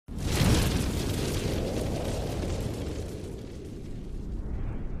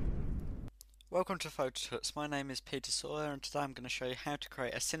Welcome to PhotoTuts. My name is Peter Sawyer and today I'm going to show you how to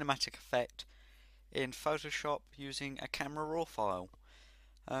create a cinematic effect in Photoshop using a camera raw file.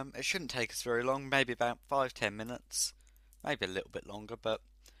 It shouldn't take us very long, maybe about 5-10 minutes, maybe a little bit longer, but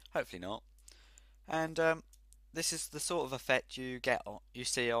hopefully not. And this is the sort of effect you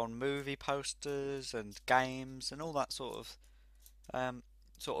see on movie posters and games and all that sort of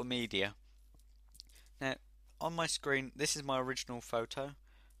media. Now, on my screen, this is my original photo.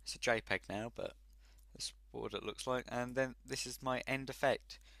 It's a JPEG now, but that's what it looks like. And then this is my end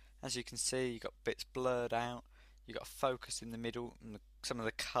effect. As you can see, you got bits blurred out. You got focus in the middle, and some of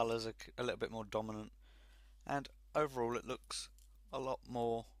the colours are a little bit more dominant. And overall, it looks a lot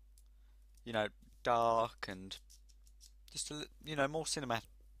more, you know, dark and just more cinematic.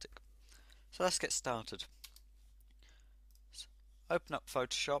 So let's get started. So open up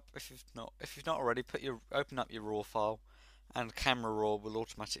Photoshop if you've not already. Open up your raw file, and Camera Raw will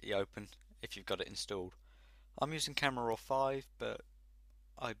automatically open if you've got it installed. I'm using Camera Raw 5, but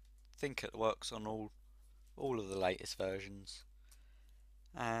I think it works on all of the latest versions.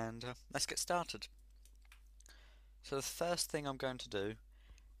 And let's get started. So the first thing I'm going to do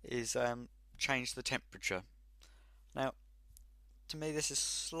is change the temperature. Now, to me, this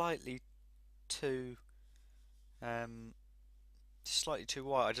is um, slightly too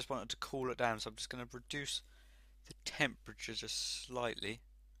white. I just wanted to cool it down, so I'm just going to reduce the temperature just slightly.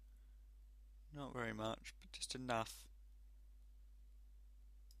 Not very much, but just enough.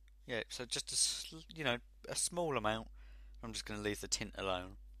 Yeah, so just a small amount. I'm just going to leave the tint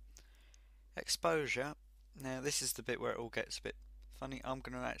alone. Exposure. Now this is the bit where it all gets a bit funny. I'm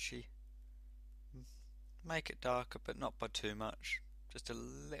going to actually make it darker, but not by too much. Just a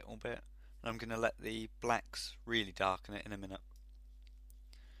little bit. And I'm going to let the blacks really darken it in a minute.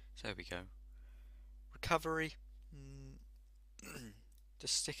 So there we go. Recovery.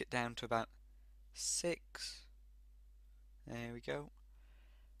 Just stick it down to about 6. There we go.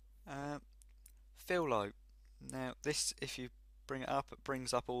 Fill light. Now this, if you bring it up, it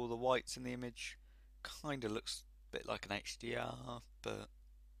brings up all the whites in the image. Kind of looks a bit like an HDR, but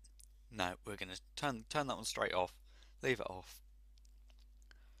no, we're going to turn that one straight off. Leave it off.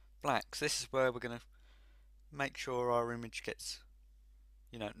 Blacks. This is where we're going to make sure our image gets,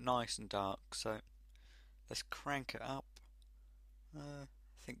 nice and dark. So let's crank it up. I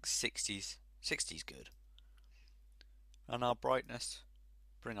think 60s. 60's good. And our brightness,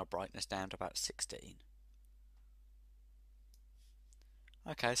 bring our brightness down to about 16.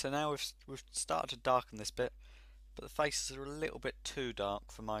 Okay, so now we've started to darken this bit, but the faces are a little bit too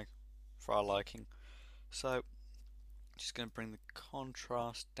dark for our liking. So just going to bring the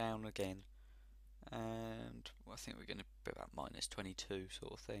contrast down again, and I think we're going to be about -22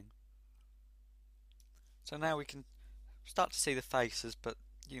 sort of thing. So now we can start to see the faces, but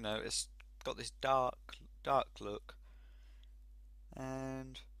it's got this dark look,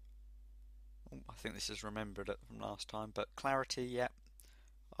 and I think this is remembered it from last time. But clarity, yeah,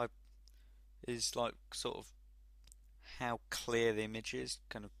 I is like sort of how clear the image is,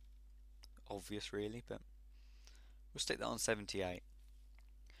 kind of obvious really, but we'll stick that on 78.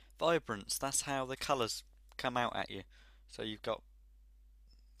 Vibrance, that's how the colours come out at you. So you've got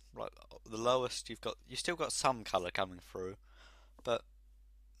like the lowest, you still got some colour coming through, but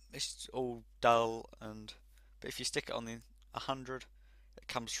it's all dull. And but if you stick it on the 100, it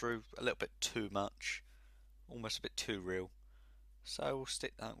comes through a little bit too much, almost a bit too real. So we'll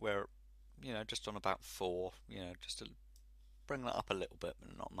stick that where, just on about 4, just to bring that up a little bit,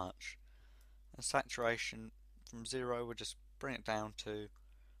 but not much. And saturation from 0, we'll just bring it down to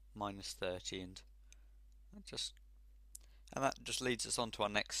 -30, and that just leads us on to our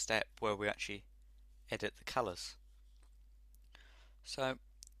next step where we actually edit the colours. So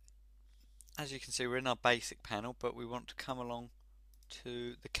as you can see, we're in our basic panel, but we want to come along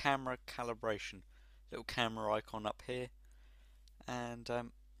to the camera calibration, little camera icon up here, and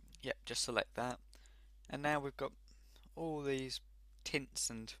yep, just select that. And now we've got all these tints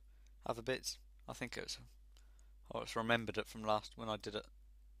and other bits. I think it's remembered it from last when I did it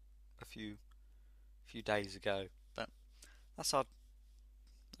a few days ago. But that's it'll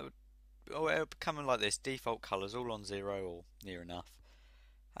becoming like this, default colours all on 0 or near enough.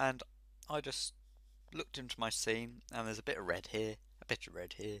 And I just looked into my scene, and there's a bit of red here, a bit of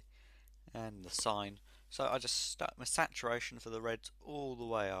red here, and the sign. So I just stuck my saturation for the reds all the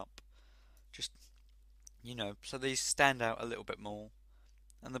way up, just so these stand out a little bit more.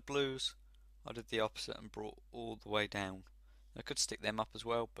 And the blues, I did the opposite and brought all the way down. I could stick them up as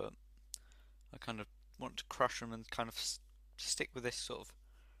well, but I kind of want to crush them and kind of stick with this sort of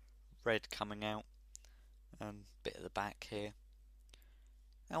red coming out and bit of the back here.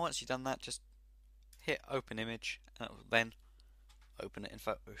 And once you've done that, just hit open image, and it will then open it in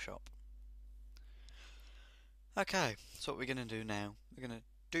Photoshop. Okay, so what we're going to do now, we're going to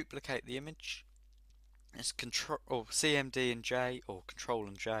duplicate the image. It's Control or CMD and J, or Control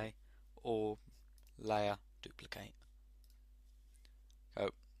and J, or Layer Duplicate.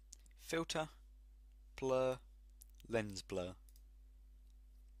 Go Filter, Blur, Lens Blur.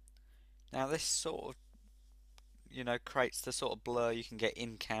 Now this sort of, creates the sort of blur you can get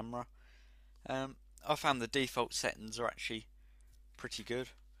in camera. I found the default settings are actually pretty good.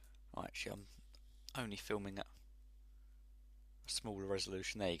 Actually, I'm only filming at a smaller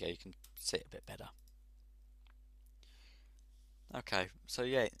resolution. There you go, you can see it a bit better. Okay, so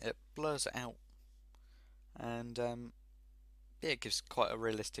yeah, it blurs it out, and yeah, it gives quite a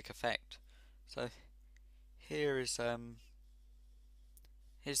realistic effect. So here is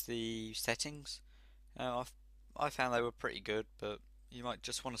here's the settings. I found they were pretty good, but you might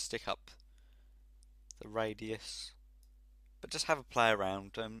just want to stick up the radius, but just have a play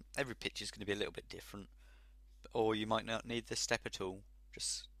around. Every picture is going to be a little bit different, or you might not need this step at all.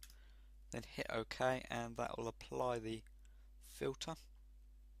 Just then hit OK, and that will apply the filter.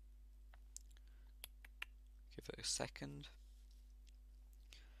 Give it a second.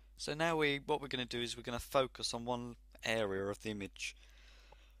 So now what we're going to do is we're going to focus on one area of the image.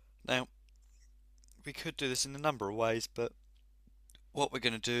 Now we could do this in a number of ways, but what we're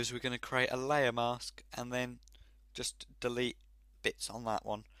going to do is we're going to create a layer mask and then just delete bits on that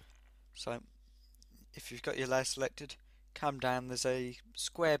one. So if you've got your layer selected, come down, there's a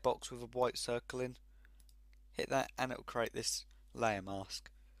square box with a white circle in, hit that and it will create this layer mask.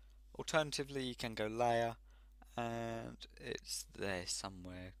 Alternatively, you can go layer, and it's there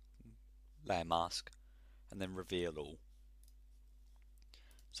somewhere, layer mask, and then reveal all.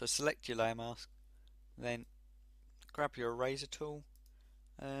 So select your layer mask, then grab your eraser tool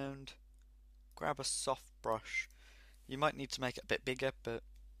and grab a soft brush. You might need to make it a bit bigger, but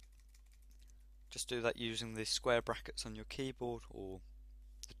just do that using the square brackets on your keyboard or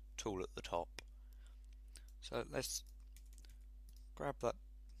the tool at the top. So let's grab that,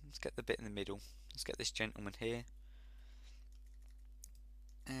 let's get the bit in the middle, let's get this gentleman here,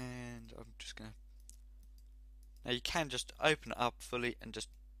 and I'm just going to, now you can just open it up fully and just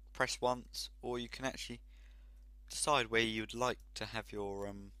press once, or you can actually decide where you'd like to have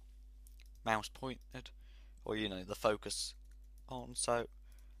your mouse pointed, or the focus on, so,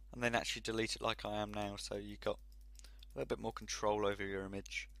 and then actually delete it like I am now, so you've got a little bit more control over your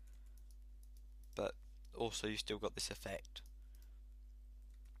image, but also you still got this effect.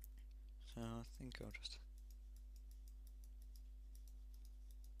 So I think I'll just,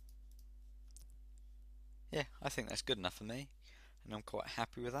 yeah, I think that's good enough for me, and I'm quite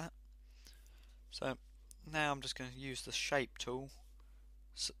happy with that. So now I'm just going to use the shape tool.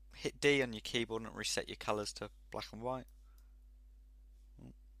 So hit D on your keyboard and reset your colours to black and white.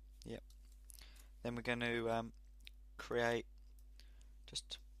 Yep. Then we're going to create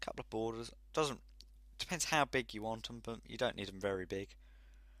just a couple of borders. Depends how big you want them, but you don't need them very big.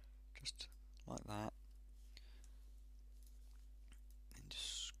 Just like that. And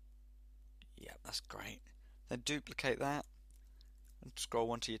just, yeah, that's great. Then duplicate that and scroll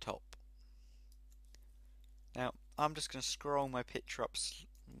one to your top. Now I'm just going to scroll my picture up,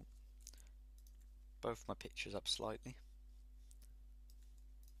 both my pictures up slightly.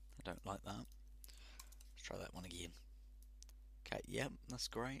 I don't like that. Let's try that one again. Okay, yep, that's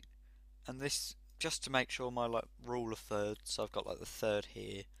great. And this, just to make sure my rule of thirds, so I've got like the third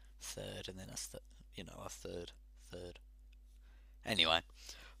here, third, and then a third. Anyway,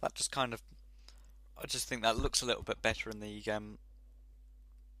 that just kind of, I just think that looks a little bit better in the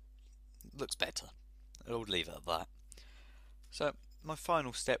looks better. I'll leave it at that. So my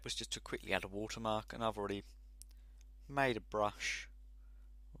final step was just to quickly add a watermark, and I've already made a brush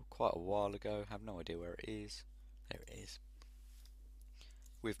quite a while ago. I have no idea where it is. There it is,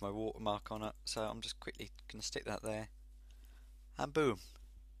 with my watermark on it. So I'm just quickly going to stick that there, and boom,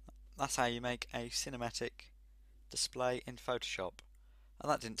 that's how you make a cinematic display in Photoshop. And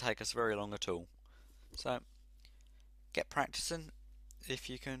that didn't take us very long at all. So get practicing. If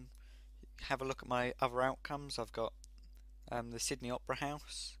you can have a look at my other outcomes, I've got the Sydney Opera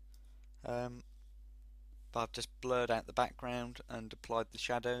House, but I've just blurred out the background and applied the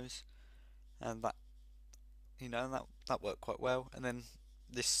shadows, and that that worked quite well. And then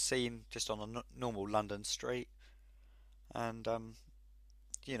this scene just on a normal London street, and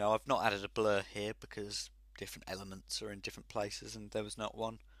I've not added a blur here because different elements are in different places and there was not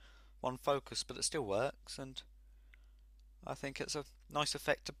one focus, but it still works, and I think it's a nice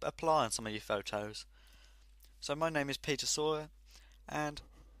effect to apply on some of your photos. So my name is Peter Sawyer, and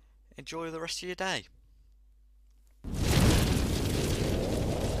enjoy the rest of your day.